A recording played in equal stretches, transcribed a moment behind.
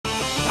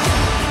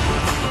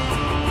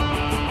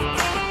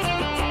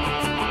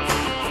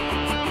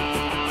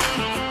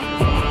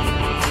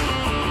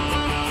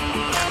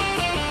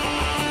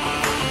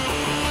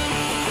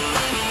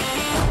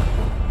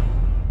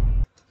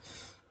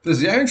This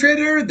is the Iron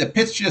Trader. The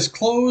pits just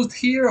closed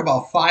here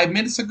about 5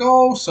 minutes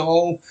ago,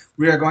 so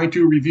we are going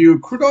to review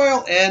crude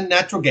oil and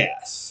natural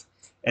gas.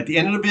 At the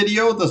end of the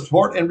video, the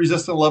support and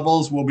resistance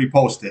levels will be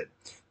posted.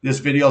 This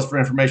video is for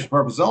information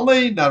purposes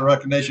only, not a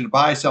recommendation to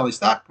buy, sell any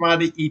stock,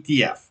 commodity,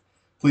 ETF.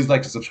 Please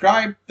like and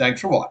subscribe.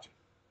 Thanks for watching.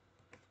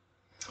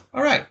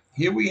 All right,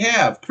 here we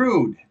have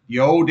crude, the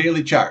old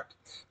daily chart.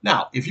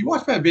 Now, if you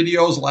watched my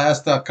videos the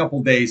last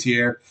couple days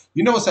here,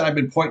 you notice that I've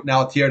been pointing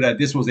out here that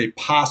this was a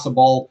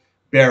possible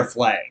bear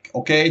flag,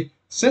 okay?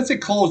 Since it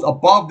closed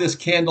above this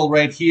candle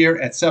right here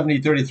at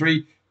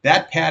 70.33,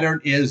 that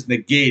pattern is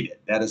negated.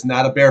 That is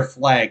not a bear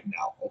flag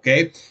now,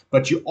 okay?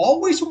 But you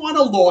always want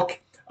to look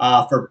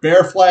for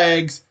bear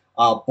flags,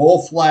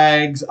 bull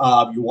flags.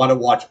 You want to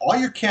watch all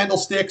your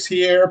candlesticks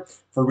here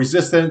for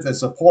resistance and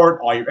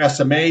support, all your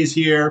SMAs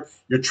here,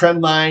 your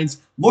trend lines.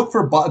 Look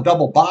for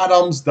double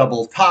bottoms,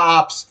 double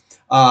tops,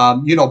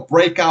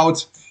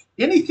 breakouts.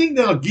 Anything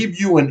that'll give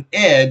you an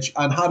edge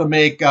on how to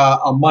make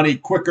money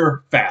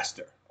quicker,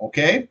 faster,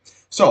 okay?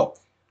 So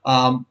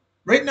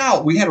right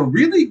now, we had a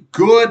really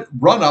good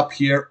run up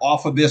here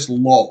off of this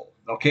low,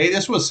 okay?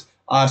 This was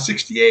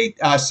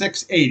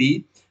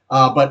 68,680,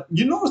 but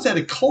you notice that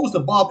it closed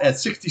above at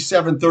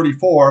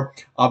 67.34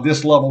 of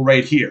this level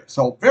right here.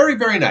 So very,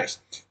 very nice.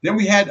 Then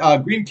we had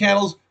green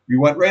candles. We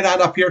went right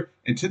on up here,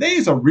 and today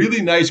is a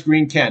really nice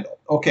green candle.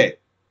 Okay,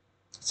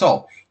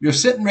 so you're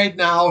sitting right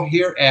now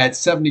here at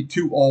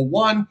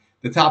 72.01.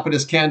 The top of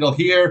this candle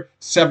here,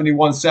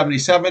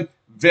 71.77.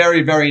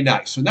 Very, very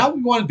nice. So now what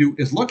we want to do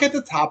is look at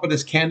the top of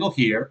this candle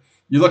here.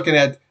 You're looking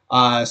at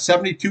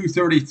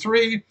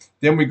 72.33.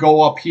 Then we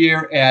go up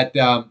here at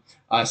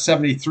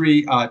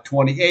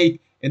 73.28.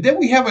 And then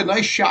we have a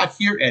nice shot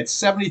here at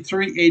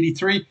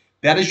 73.83.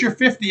 That is your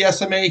 50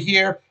 SMA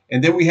here.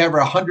 And then we have our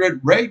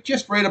 100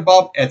 just right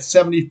above at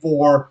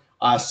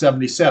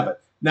 74.77.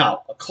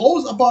 Now, a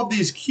close above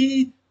these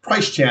key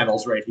price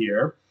channels right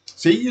here.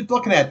 See, you're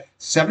looking at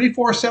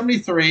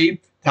 74.73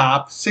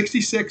 top,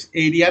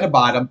 66.80 on the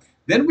bottom.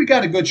 Then we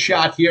got a good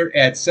shot here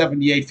at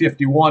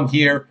 78.51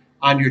 here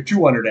on your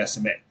 200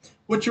 SMA.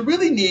 What you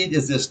really need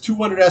is this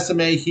 200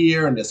 SMA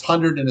here and this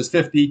 100 and this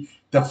 50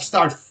 to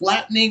start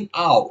flattening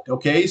out,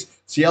 okay?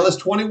 See how this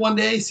 21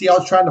 days, see how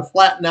it's trying to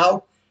flatten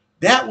out?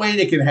 That way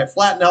they can have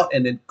flatten out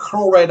and then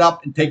curl right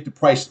up and take the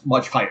price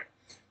much higher.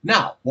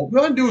 Now, what we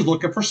want to do is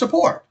looking for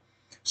support.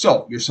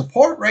 So your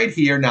support right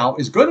here now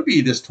is going to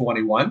be this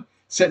 21,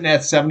 sitting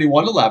at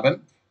 71.11.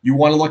 You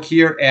want to look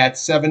here at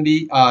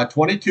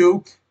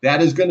 70.22.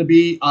 That is going to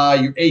be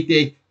your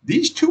 8-day.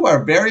 These two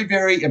are very,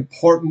 very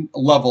important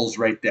levels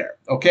right there.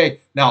 Okay,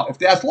 now if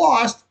that's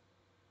lost,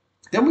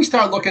 then we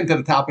start looking to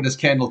the top of this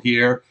candle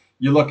here.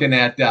 You're looking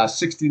at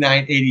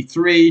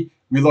 69.83.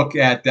 We look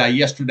at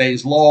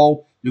yesterday's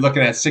low. You're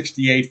looking at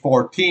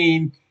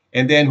 68.14.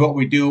 And then what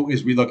we do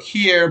is we look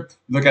here,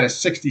 look at a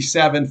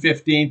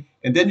 67.15,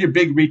 and then your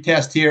big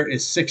retest here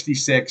is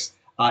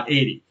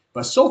 66.80.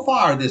 But so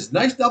far, this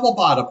nice double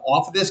bottom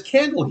off of this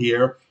candle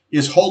here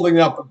is holding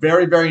up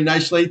very, very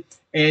nicely.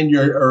 And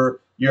your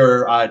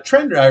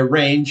trend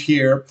range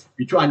here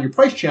between your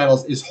price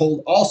channels is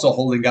also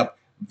holding up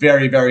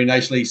very, very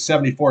nicely,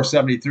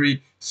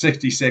 74.73,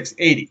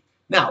 66.80.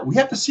 Now, we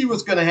have to see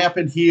what's going to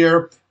happen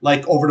here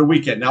like over the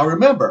weekend. Now,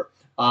 remember,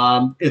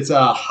 it's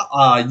a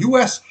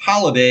U.S.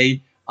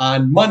 holiday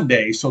on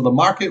Monday, so the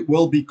market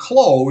will be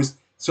closed,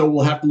 so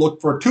we'll have to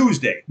look for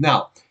Tuesday.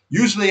 Now,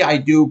 usually I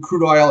do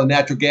crude oil and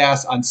natural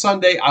gas on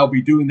Sunday. I'll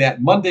be doing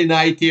that Monday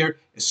night here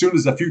as soon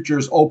as the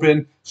futures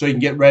open so you can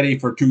get ready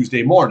for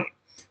Tuesday morning.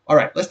 All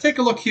right, let's take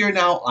a look here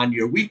now on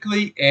your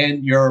weekly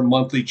and your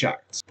monthly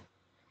charts.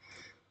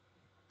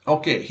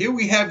 Okay, here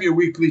we have your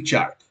weekly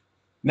chart.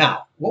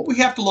 Now, what we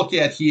have to look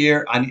at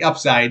here on the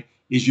upside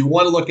is you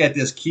want to look at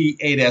this key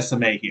 8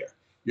 SMA here.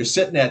 You're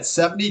sitting at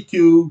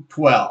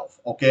 72.12,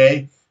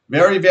 okay?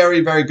 Very,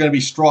 very, very going to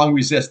be strong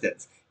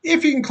resistance.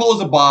 If you can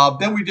close above,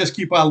 then we just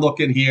keep on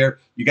looking here.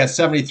 You got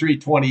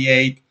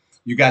 73.28,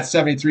 you got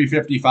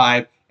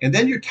 73.55, and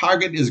then your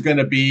target is going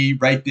to be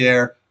right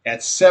there at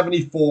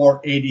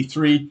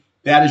 74.83.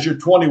 That is your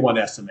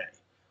 21 SMA.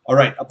 All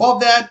right, above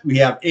that, we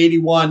have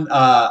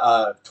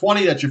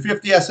 81.20. That's your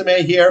 50 SMA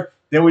here.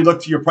 Then we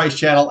look to your price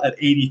channel at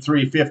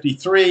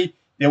 83.53.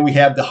 Then we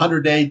have the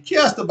 100-day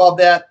just above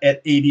that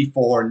at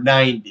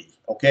 84.90.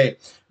 Okay,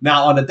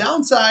 now on the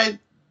downside,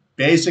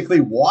 basically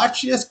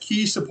watch this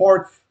key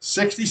support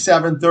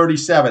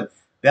 67.37.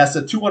 That's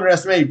the 200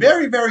 SMA.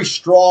 Very, very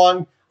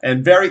strong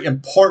and very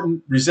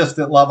important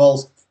resistant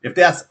levels. If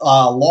that's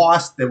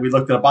lost, then we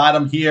look to the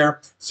bottom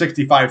here,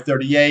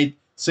 65.38,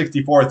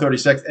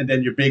 64.36, and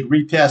then your big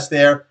retest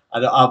there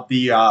of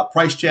the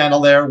price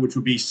channel there, which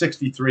would be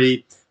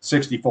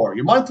 63.64.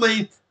 Your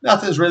monthly,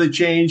 nothing's really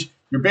changed.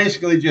 You're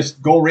basically just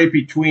go right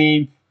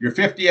between your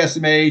 50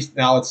 SMAs,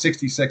 now it's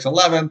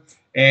 66.11,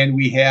 and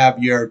we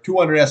have your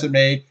 200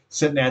 SMA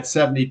sitting at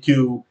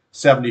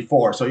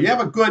 72.74. So you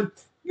have a good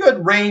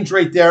range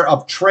right there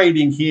of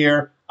trading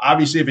here.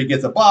 Obviously, if it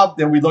gets above,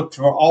 then we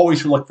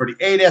always look for the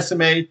 8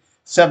 SMA,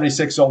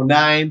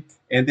 76.09,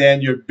 and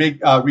then your big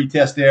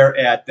retest there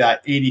at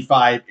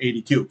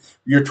 85.82.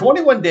 Your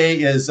 21-day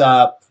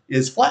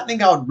is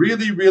flattening out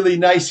really, really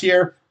nice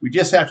here. We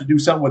just have to do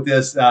something with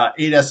this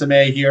 8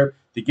 SMA here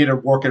to get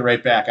it working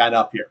right back on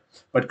up here.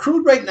 But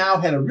crude right now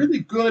had a really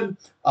good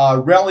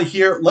rally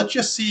here. Let's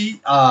just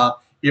see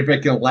if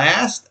it can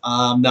last.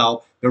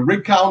 Now, the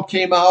rig count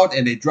came out,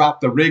 and they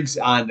dropped the rigs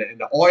on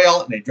the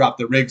oil, and they dropped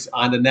the rigs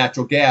on the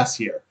natural gas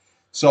here.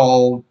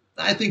 So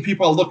I think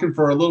people are looking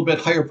for a little bit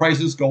higher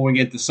prices going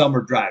into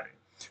summer driving.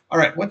 All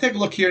right, we'll take a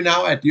look here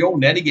now at the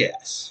old natty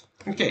gas.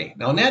 Okay,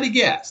 now natty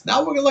gas. Now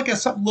we're going to look at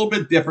something a little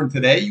bit different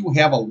today. You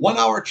have a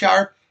 1-hour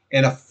chart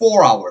and a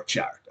 4-hour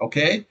chart,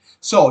 okay?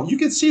 So you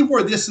can see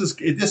where this is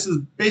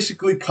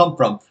basically come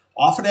from,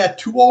 off of that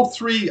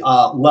 203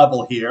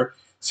 level here.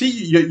 See,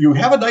 you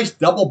have a nice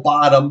double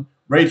bottom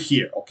right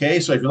here, okay?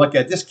 So if you look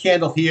at this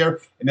candle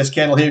here and this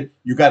candle here,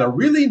 you got a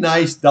really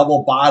nice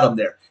double bottom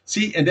there.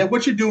 See, and then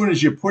what you're doing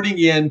is you're putting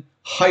in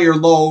higher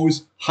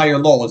lows, higher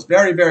lows.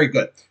 Very, very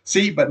good.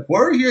 See, but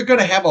where you're going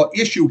to have an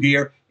issue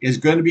here is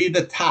going to be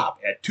the top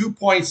at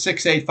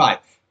 2.685.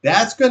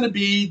 That's going to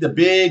be the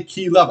big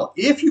key level.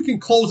 If you can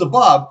close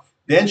above,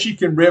 then she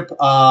can rip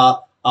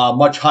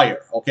much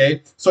higher,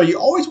 okay? So you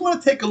always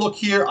want to take a look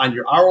here on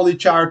your hourly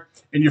chart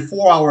and your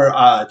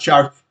 4-hour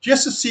chart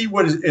just to see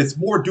what it's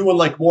more doing,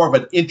 like more of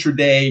an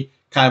intraday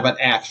kind of an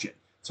action.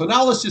 So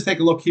now let's just take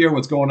a look here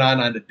what's going on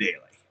the daily.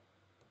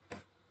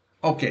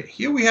 Okay,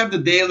 here we have the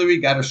daily. We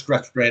got to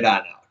stretch right on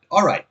out.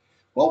 All right,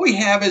 what we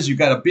have is you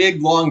got a big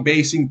long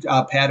basing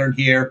pattern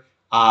here.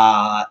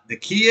 The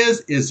key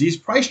is these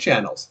price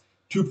channels.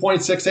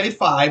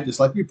 2.685, just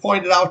like we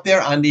pointed out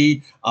there on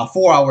the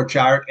 4-hour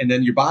chart, and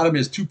then your bottom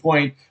is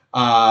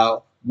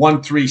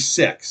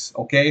 2.136.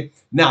 Okay,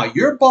 now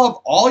you're above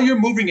all your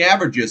moving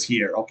averages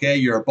here. Okay,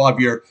 you're above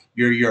your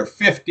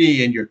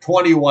 50 and your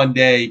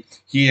 21-day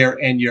here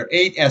and your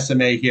 8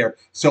 SMA here.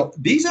 So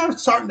these are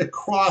starting to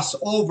cross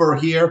over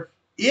here.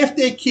 If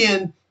they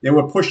can, they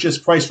will push this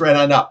price right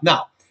on up.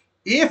 Now,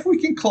 if we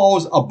can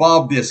close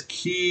above this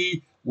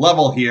key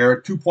level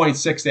here,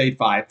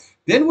 2.685,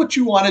 then what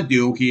you want to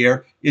do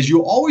here is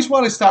you always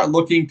want to start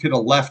looking to the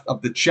left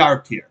of the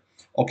chart here.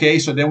 Okay,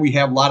 so then we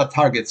have a lot of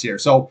targets here.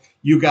 So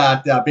you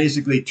got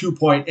basically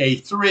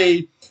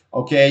 2.83,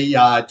 okay,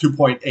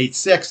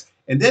 2.86,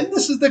 and then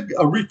this is the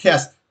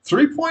retest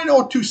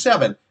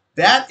 3.027.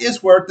 That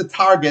is where the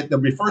target, the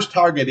first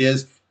target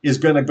is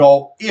going to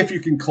go if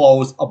you can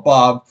close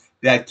above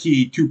that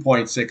key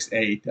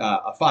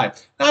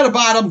 2.685. Now at the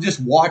bottom,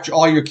 just watch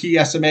all your key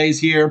SMAs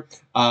here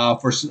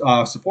for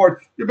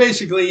support. You're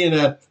basically in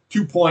a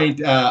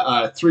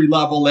 2.3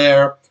 level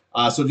there.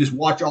 So just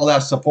watch all that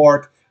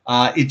support.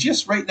 It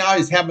just right now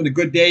is having a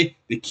good day.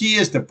 The key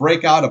is to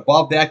break out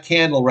above that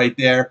candle right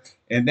there.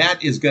 And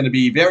that is going to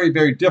be very,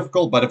 very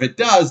difficult. But if it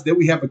does, then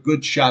we have a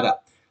good shot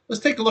up.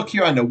 Let's take a look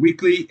here on the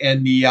weekly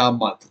and the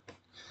monthly.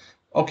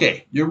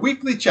 Okay, your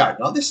weekly chart.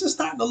 Now this is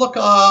starting to look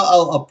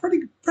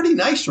pretty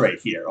nice right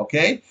here,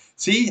 okay?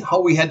 See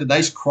how we had the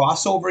nice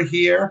crossover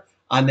here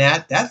on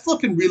that? That's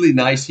looking really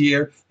nice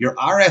here. Your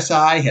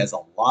RSI has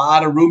a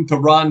lot of room to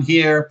run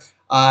here.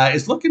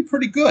 It's looking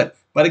pretty good.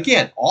 But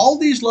again, all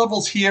these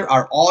levels here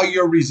are all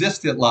your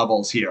resistant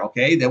levels here,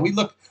 okay? Then we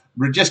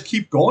just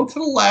keep going to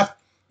the left.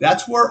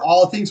 That's where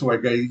all things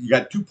were. You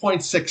got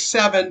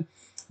 2.67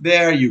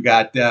 there. You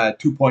got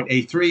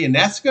 2.83, and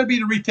that's going to be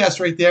the retest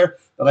right there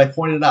that I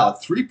pointed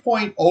out,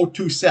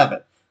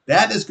 3.027.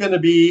 That is going to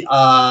be,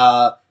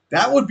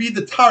 that would be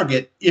the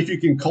target if you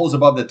can close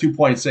above the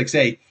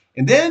 2.68.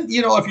 And then,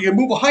 you know, if you can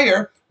move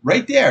higher,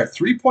 right there,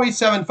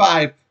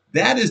 3.75,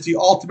 that is the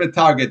ultimate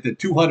target, the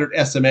 200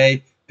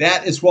 SMA.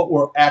 That is what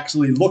we're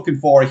actually looking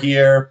for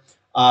here,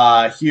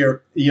 you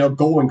know,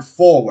 going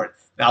forward.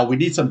 Now, we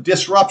need some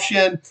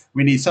disruption.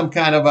 We need some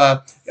kind of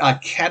a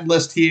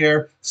catalyst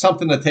here,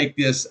 something to take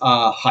this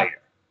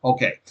higher.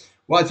 Okay.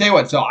 Well, I'll tell you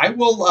what, so I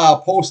will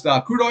post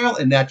crude oil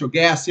and natural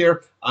gas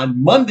here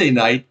on Monday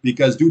night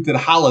because due to the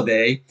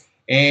holiday.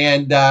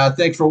 And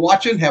thanks for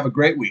watching. Have a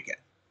great weekend.